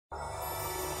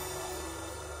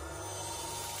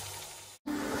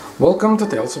Welcome to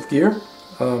Tales of Gear.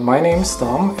 My name is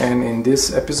Tom, and in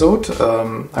this episode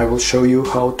I will show you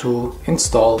how to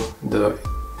install the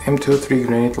M203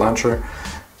 grenade launcher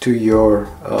to your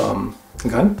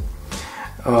gun.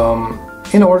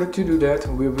 In order to do that,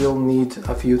 we will need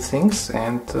a few things,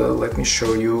 and let me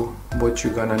show you what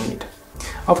you're gonna need.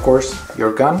 Of course,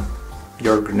 your gun,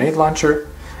 your grenade launcher,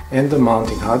 and the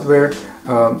mounting hardware.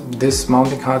 This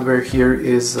mounting hardware here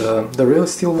is the real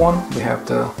steel one. We have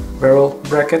the barrel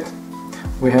bracket,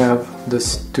 we have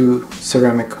these two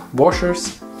ceramic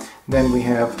washers, then we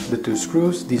have the two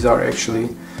screws. These are actually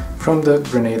from the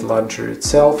grenade launcher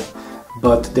itself,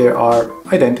 but they are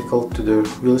identical to the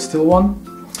real steel one.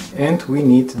 And we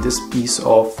need this piece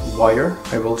of wire.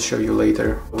 I will show you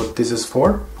later what this is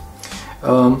for.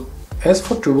 As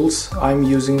for tools, I'm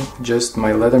using just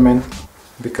my Leatherman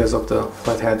because of the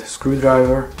flathead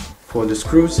screwdriver for the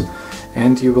screws,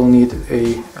 and you will need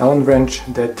a Allen wrench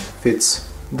that fits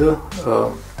the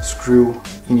screw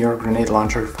in your grenade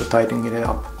launcher for tightening it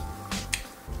up.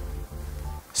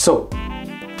 So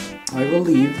I will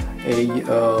leave a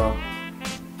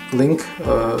link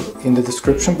in the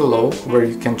description below where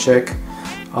you can check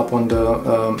up on the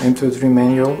M203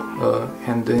 manual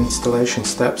and the installation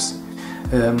steps.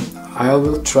 I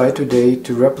will try today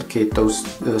to replicate those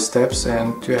steps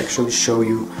and to actually show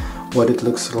you what it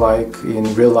looks like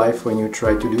in real life when you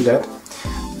try to do that.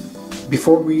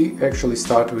 Before we actually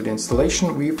start with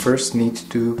installation, we first need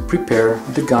to prepare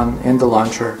the gun and the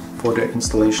launcher for the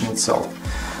installation itself.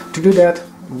 To do that,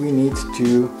 we need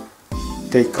to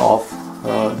take off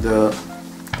the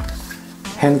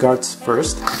handguards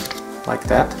first, like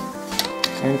that,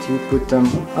 and you put them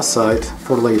aside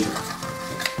for later.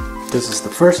 This is the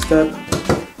first step.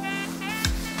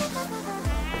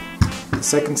 The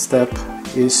second step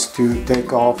is to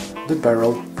take off the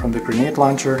barrel from the grenade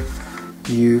launcher.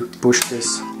 You push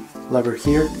this lever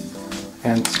here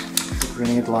and the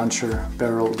grenade launcher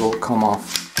barrel will come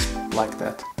off like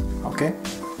that. Okay?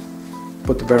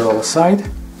 Put the barrel aside.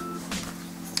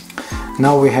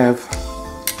 Now we have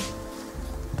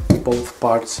both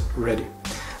parts ready.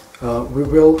 We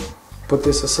will put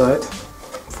this aside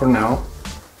for now.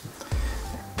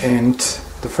 And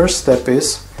the first step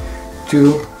is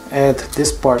to add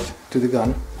this part to the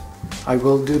gun. I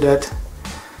will do that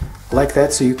like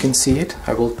that so you can see it.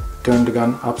 I will turn the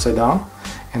gun upside down,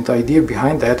 and the idea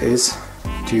behind that is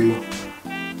to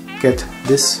get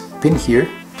this pin here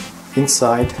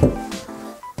inside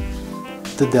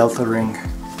the delta ring,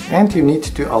 and you need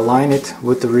to align it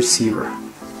with the receiver.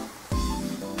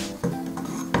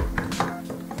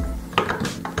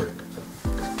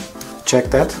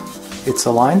 Check that it's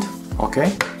aligned.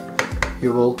 Okay,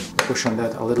 you will push on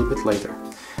that a little bit later.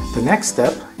 The next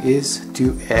step is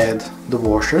to add the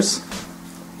washers.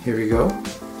 Here we go.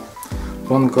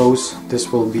 One goes,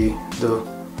 this will be the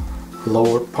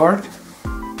lower part.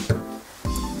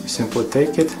 You simply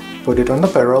take it, put it on the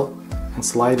barrel and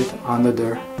slide it under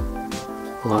the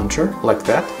launcher like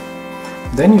that.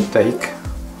 Then you take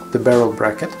the barrel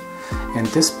bracket, and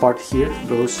this part here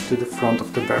goes to the front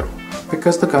of the barrel.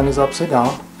 Because the gun is upside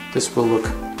down, this will look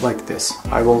like this.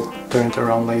 I will turn it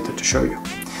around later to show you.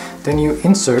 Then you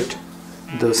insert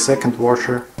the second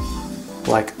washer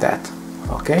like that.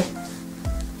 Okay?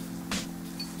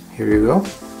 Here you go.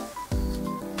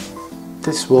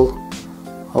 This will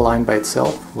align by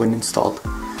itself when installed.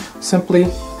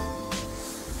 Simply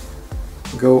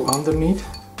go underneath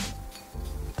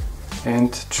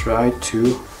and try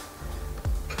to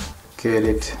get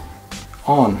it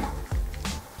on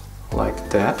like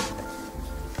that.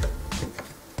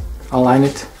 Align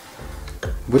it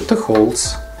with the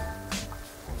holes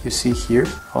you see here.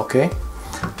 Okay,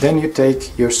 then you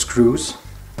take your screws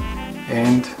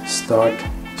and start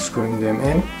screwing them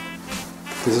in.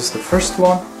 This is the first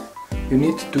one. You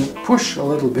need to push a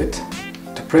little bit,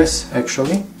 to press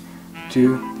actually,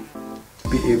 to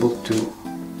be able to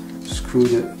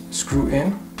screw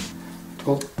in. It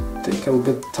will take a little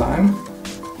bit of time.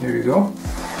 Here you go.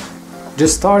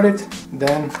 Just start it,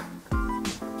 then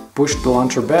push the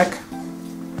launcher back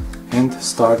and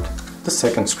start the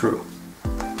second screw.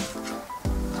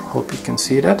 Hope you can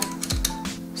see that.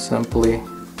 Simply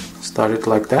start it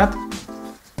like that.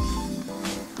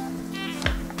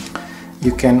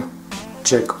 You can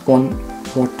check one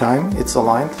more time it's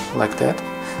aligned like that.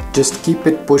 Just keep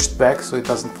it pushed back so it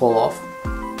doesn't fall off.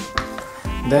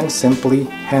 Then simply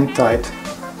hand tight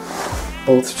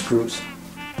both screws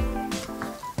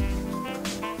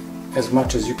as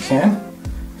much as you can.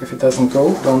 If it doesn't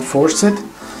go, don't force it.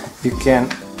 You can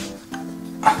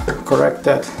correct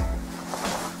that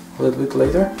a little bit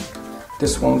later.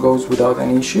 This one goes without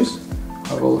any issues.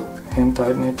 I will hand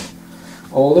tighten it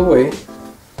all the way.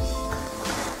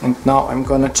 And now I'm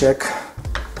gonna check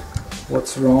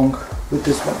what's wrong with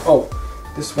this one. Oh,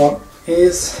 this one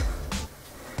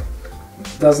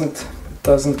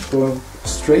doesn't go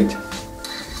straight,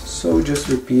 so just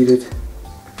repeat it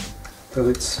till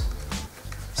it's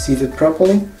seated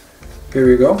properly. Here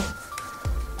you go.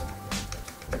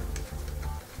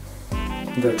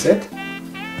 That's it.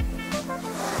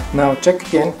 Now check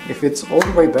again if it's all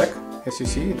the way back. As you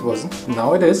see, it wasn't.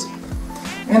 Now it is.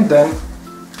 And then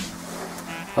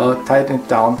tighten it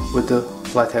down with the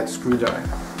flathead screwdriver,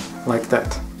 like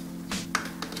that.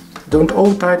 Don't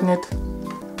over tighten it,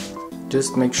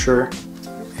 just make sure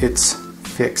it's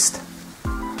fixed.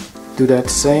 Do that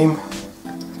same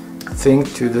thing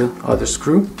to the other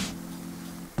screw.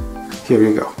 Here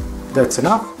you go. That's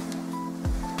enough.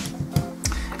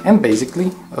 And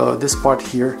basically this part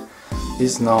here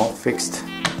is now fixed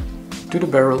to the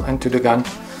barrel and to the gun,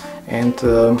 and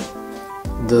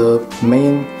the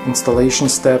main installation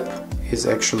step is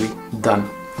actually done.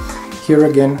 Here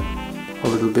again a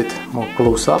little bit more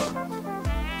close up.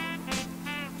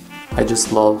 I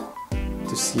just love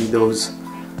to see those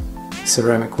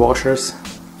ceramic washers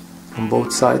on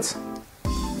both sides.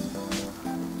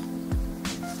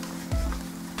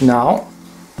 Now,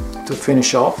 to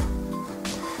finish off,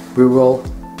 we will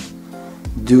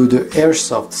do the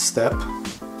airsoft step.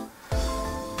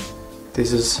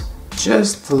 This is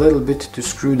just a little bit to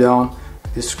screw down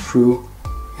this screw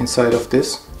inside of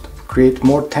this to create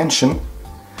more tension,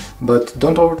 but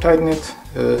don't over tighten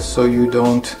it so you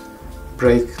don't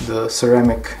break the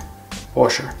ceramic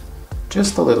washer.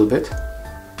 Just a little bit.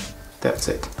 That's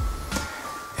it.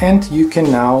 And you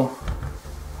can now,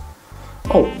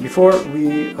 before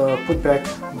we put back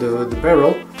the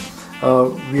barrel,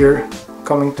 we're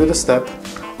coming to the step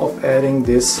of adding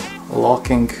this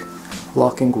locking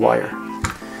wire.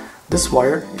 This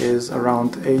wire is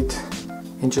around 8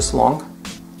 inches long,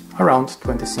 around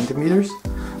 20 centimeters.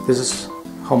 This is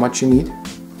how much you need,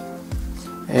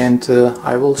 and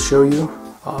I will show you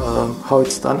how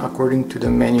it's done according to the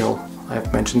manual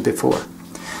I've mentioned before.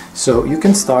 So you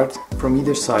can start from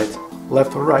either side,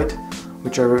 left or right,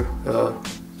 whichever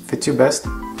fits you best.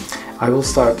 I will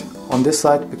start on this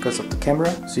side because of the camera,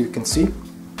 so you can see.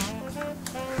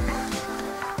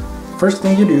 First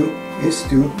thing you do is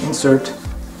to insert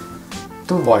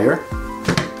the wire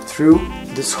through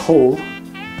this hole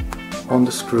on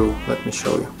the screw. Let me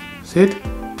show you. See it?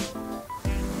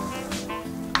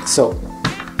 So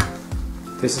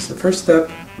this is the first step.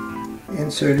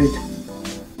 Insert it.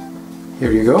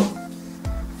 Here you go.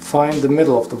 Find the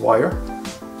middle of the wire,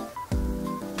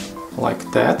 like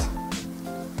that.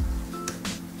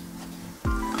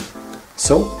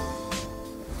 So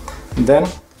then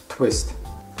twist.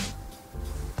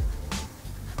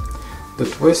 The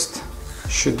twist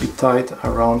should be tied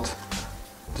around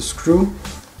the screw,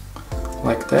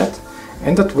 like that,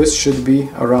 and the twist should be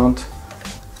around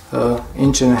 1.5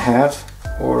 inches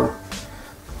or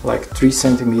like 3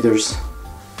 centimeters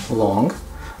long.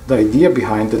 The idea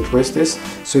behind the twist is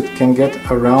so it can get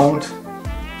around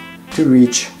to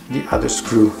reach the other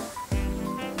screw.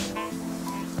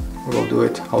 We'll do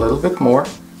it a little bit more.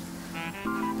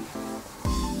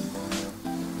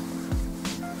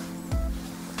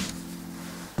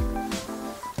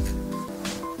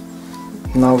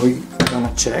 Now we're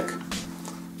gonna check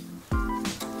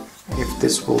if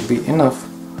this will be enough.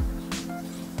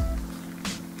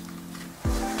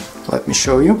 Let me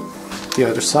show you the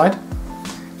other side.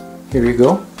 Here you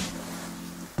go.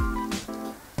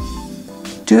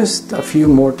 Just a few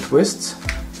more twists.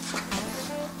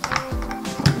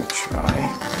 Let me try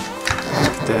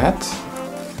like that.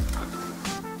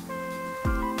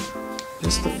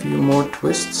 Just a few more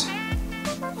twists.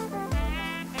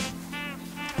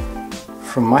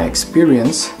 From my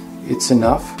experience, it's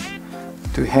enough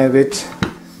to have it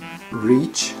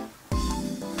reach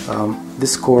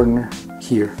this corner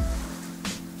here.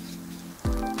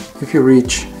 If you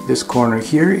reach this corner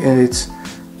here and it's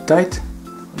tight,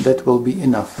 that will be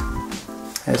enough,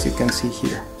 as you can see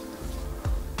here.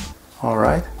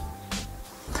 Alright.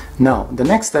 Now the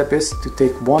next step is to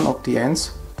take one of the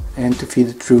ends and to feed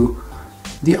it through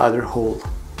the other hole.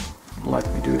 Let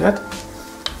me do that.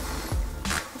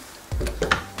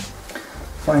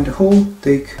 Find a hole,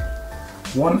 take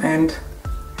one end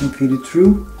and feed it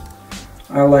through.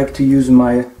 I like to use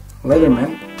my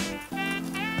Leatherman.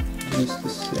 Just a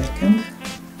second.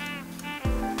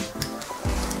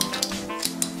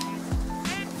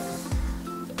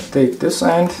 Take this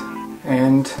end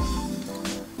and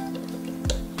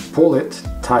pull it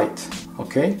tight,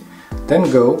 okay? Then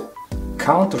go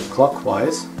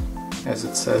counterclockwise, as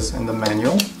it says in the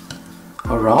manual,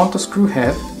 around the screw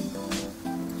head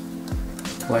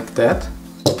like that,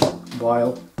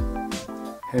 while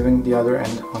having the other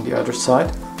end on the other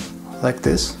side like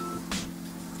this,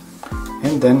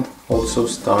 and then also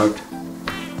start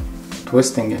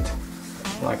twisting it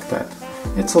like that.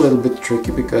 It's a little bit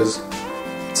tricky because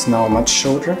it's now much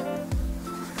shorter.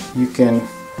 You can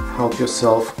help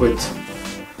yourself with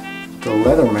the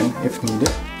Leatherman if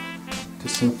needed.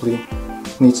 This simply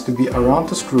needs to be around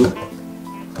the screw.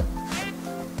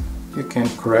 You can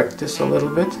correct this a little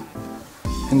bit,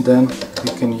 and then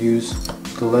you can use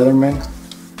the Leatherman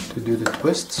to do the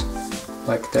twists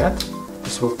like that.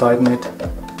 This will tighten it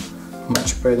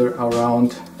much better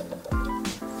around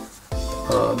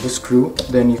the screw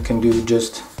than you can do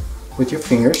just with your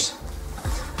fingers.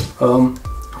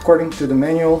 According to the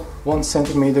manual, 1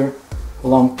 centimeter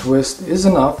long twist is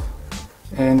enough,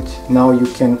 and now you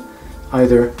can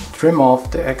either trim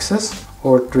off the excess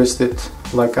or twist it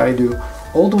like I do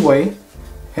all the way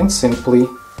and simply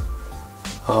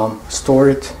store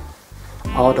it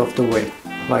out of the way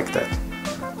like that.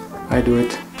 I do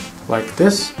it like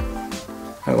this.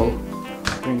 I will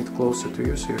bring it closer to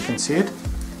you so you can see it.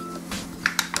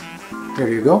 There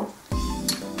you go.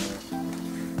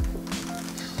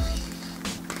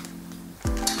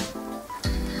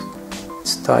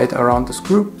 It's tied around the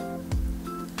screw,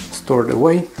 stored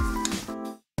away.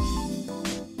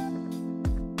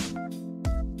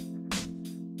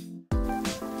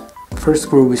 First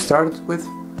screw we started with,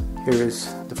 here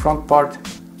is the front part,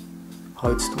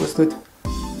 how it's twisted,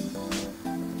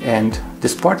 and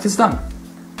this part is done.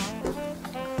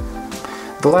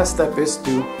 The last step is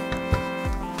to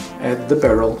add the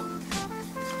barrel.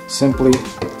 Simply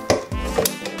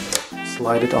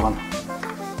slide it on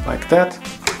like that.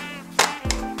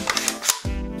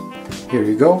 Here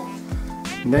you go.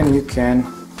 And then you can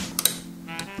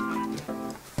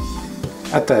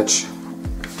attach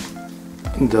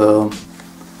the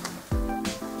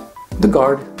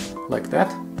guard like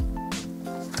that,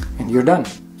 and you're done.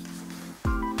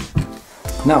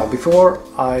 Now, before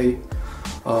I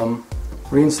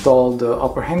reinstall the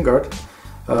upper handguard,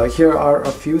 here are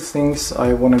a few things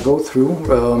I want to go through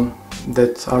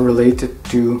that are related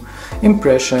to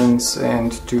impressions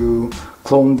and to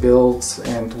clone builds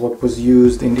and what was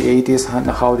used in the 80s and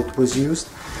how it was used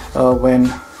when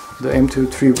the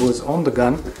M203 was on the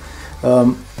gun.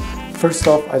 First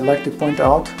off, I'd like to point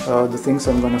out the things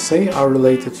I'm going to say are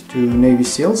related to Navy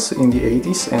SEALs in the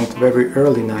 80s and very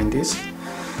early 90s.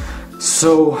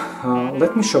 So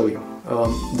let me show you.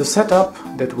 The setup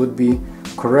that would be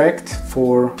correct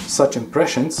for such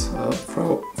impressions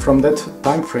from that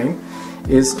time frame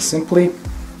is simply,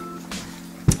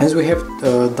 as we have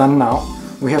done now,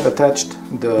 we have attached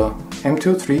the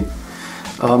M203.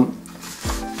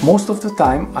 Most of the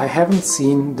time I haven't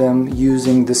seen them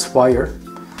using this wire.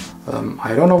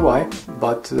 I don't know why,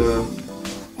 but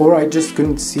or I just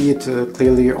couldn't see it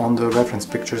clearly on the reference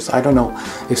pictures. I don't know.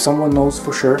 If someone knows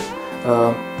for sure,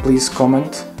 please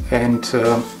comment, and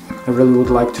I really would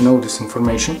like to know this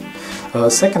information.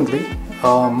 Secondly,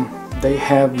 they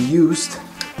have used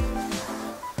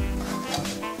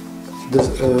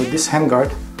this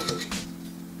handguard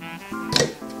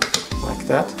like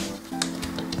that.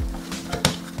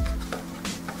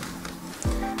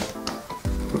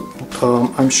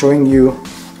 I'm showing you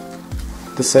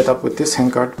the setup with this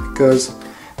handguard because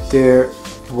there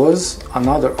was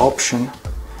another option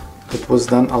that was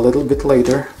done a little bit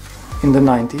later in the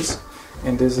 90s,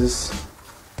 and this is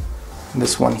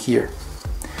this one here.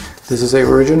 This is the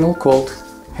original Colt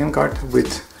handguard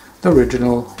with the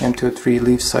original M203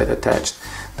 leaf sight attached.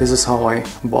 This is how I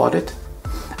bought it,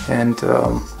 and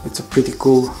it's a pretty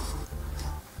cool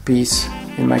piece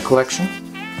in my collection.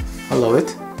 I love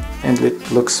it, and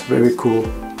it looks very cool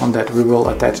on that. We will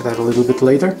attach that a little bit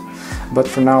later, but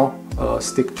for now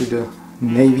stick to the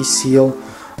Navy SEAL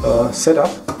setup.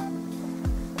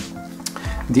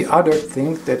 The other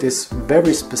thing that is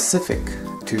very specific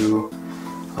to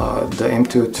the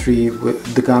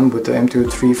M203, the gun with the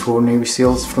M203 for Navy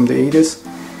SEALs from the 80s,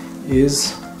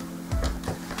 is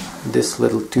this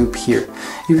little tube here.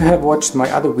 If you have watched my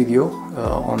other video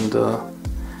on the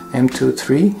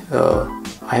M203,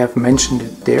 I have mentioned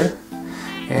it there,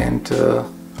 and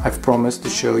I've promised to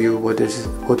show you what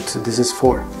this is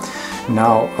for.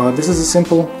 Now, this is a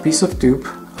simple piece of tube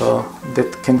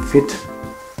that can fit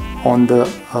on the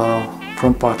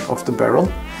front part of the barrel,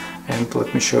 and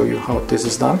let me show you how this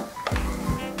is done.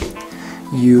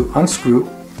 You unscrew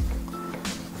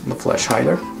the flash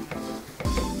hider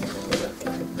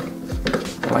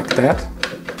like that,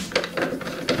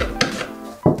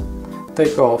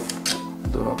 take off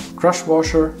the crush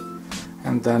washer,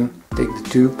 and then take the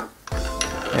tube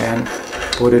and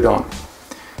put it on.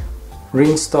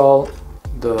 Reinstall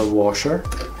the washer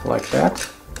like that,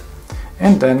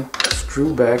 and then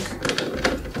screw back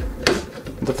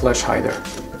the flash hider.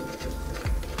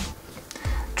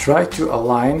 Try to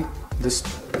align this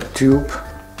tube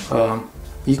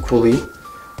equally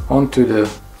onto the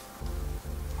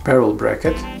barrel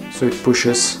bracket so it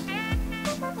pushes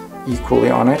equally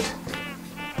on it,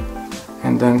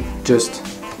 and then just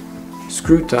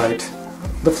screw tight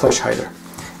the flash hider.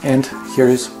 And here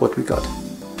is what we got.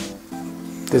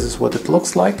 This is what it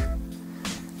looks like,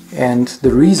 and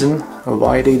the reason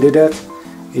why they did that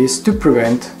is to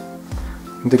prevent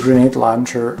the grenade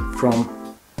launcher from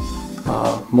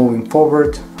moving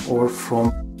forward or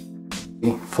from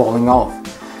falling off.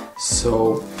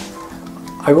 So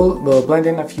I will blend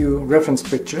in a few reference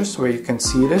pictures where you can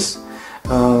see this.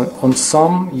 On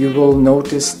some you will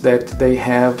notice that they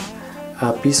have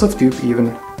a piece of tube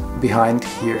even behind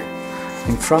here,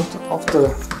 in front of the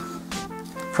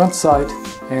front side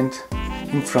and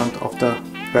in front of the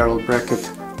barrel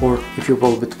bracket, or if you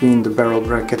will, between the barrel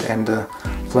bracket and the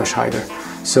flash hider.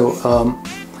 So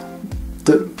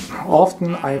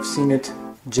often I've seen it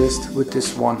just with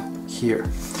this one here.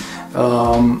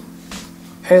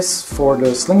 As for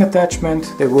the sling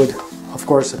attachment, they would of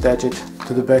course attach it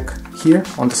to the back here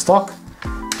on the stock,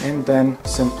 and then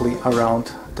simply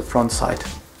around the front side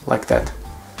like that.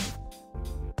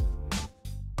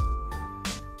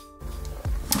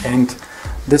 And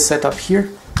this setup here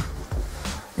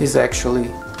is actually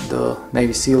the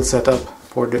Navy SEAL setup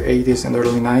for the 80s and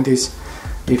early 90s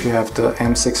if you have the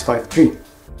M653.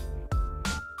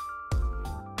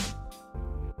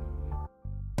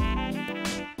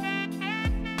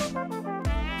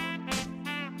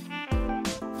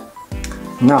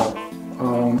 Now,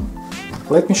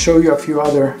 let me show you a few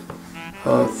other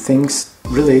things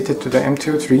related to the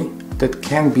M203 that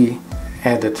can be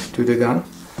added to the gun.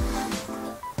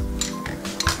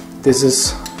 This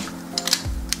is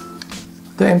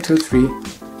the M203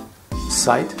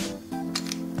 sight,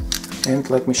 and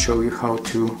let me show you how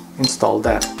to install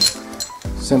that.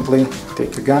 Simply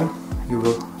take your gun, you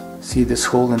will see this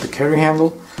hole in the carry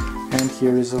handle, and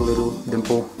here is a little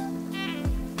dimple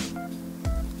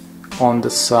on the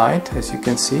side, as you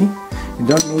can see. You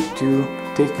don't need to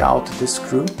take out this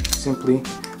screw, simply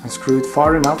unscrew it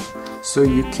far enough so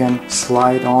you can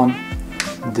slide on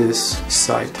this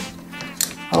side.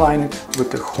 Align it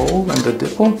with the hole and the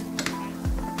dimple,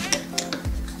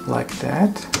 like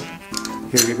that.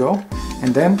 Here you go.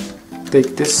 And then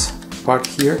take this part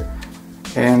here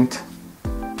and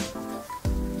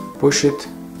push it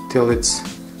till it's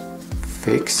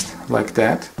fixed, like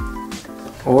that.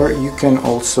 Or you can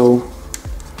also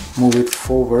move it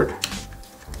forward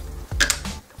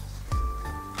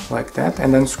like that,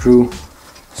 and then screw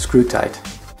tight.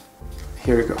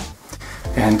 Here you go.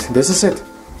 And this is it.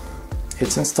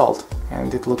 It's installed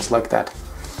and it looks like that.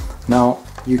 Now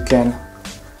you can,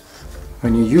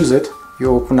 when you use it, you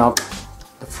open up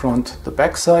the front, the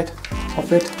back side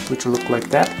of it, which will look like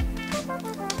that.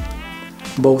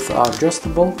 Both are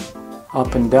adjustable,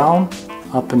 up and down,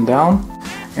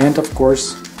 and of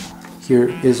course here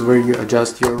is where you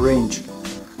adjust your range.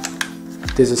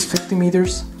 This is 50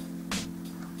 meters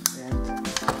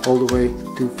and all the way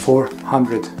to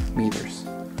 400 meters.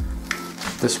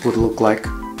 This would look like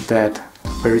that,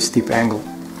 very steep angle.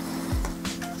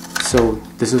 So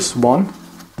this is one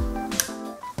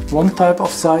type of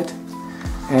sight,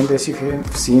 and as you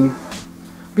have seen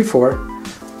before,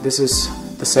 this is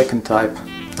the second type,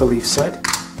 the leaf sight.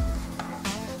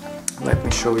 Let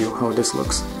me show you how this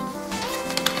looks.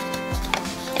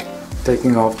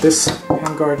 Taking off this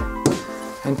handguard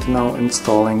and now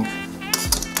installing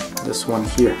this one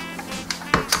here.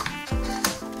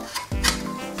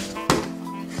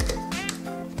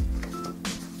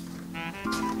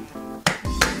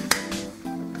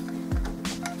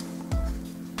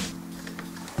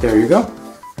 There you go.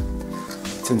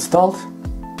 It's installed.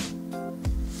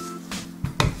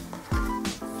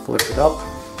 Flip it up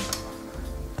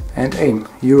and aim.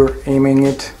 You're aiming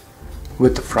it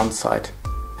with the front side.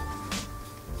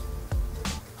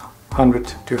 100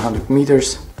 to 200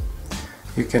 meters.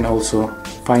 You can also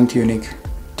fine-tune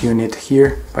it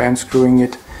here by unscrewing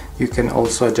it. You can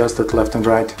also adjust it left and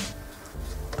right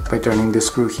by turning the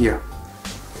screw here.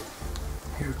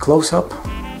 Here, close up.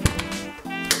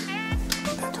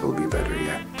 That will be better,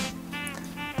 yeah.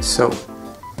 So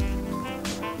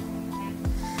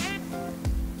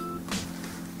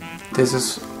this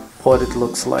is what it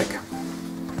looks like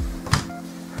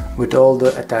with all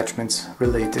the attachments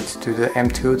related to the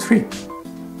M203.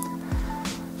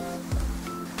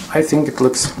 I think it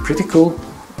looks pretty cool.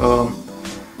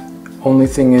 Only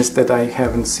thing is that I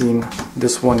haven't seen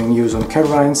this one in use on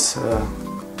carbines.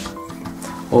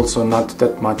 Also not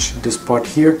that much this part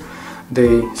here.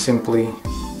 They simply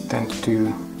tend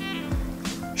to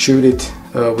shoot it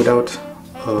without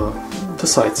the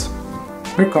sights.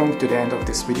 We're coming to the end of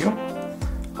this video.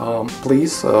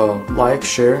 Please like,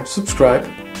 share, subscribe.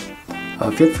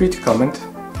 Feel free to comment.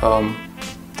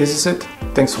 This is it.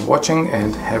 Thanks for watching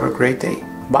and have a great day.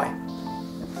 Bye.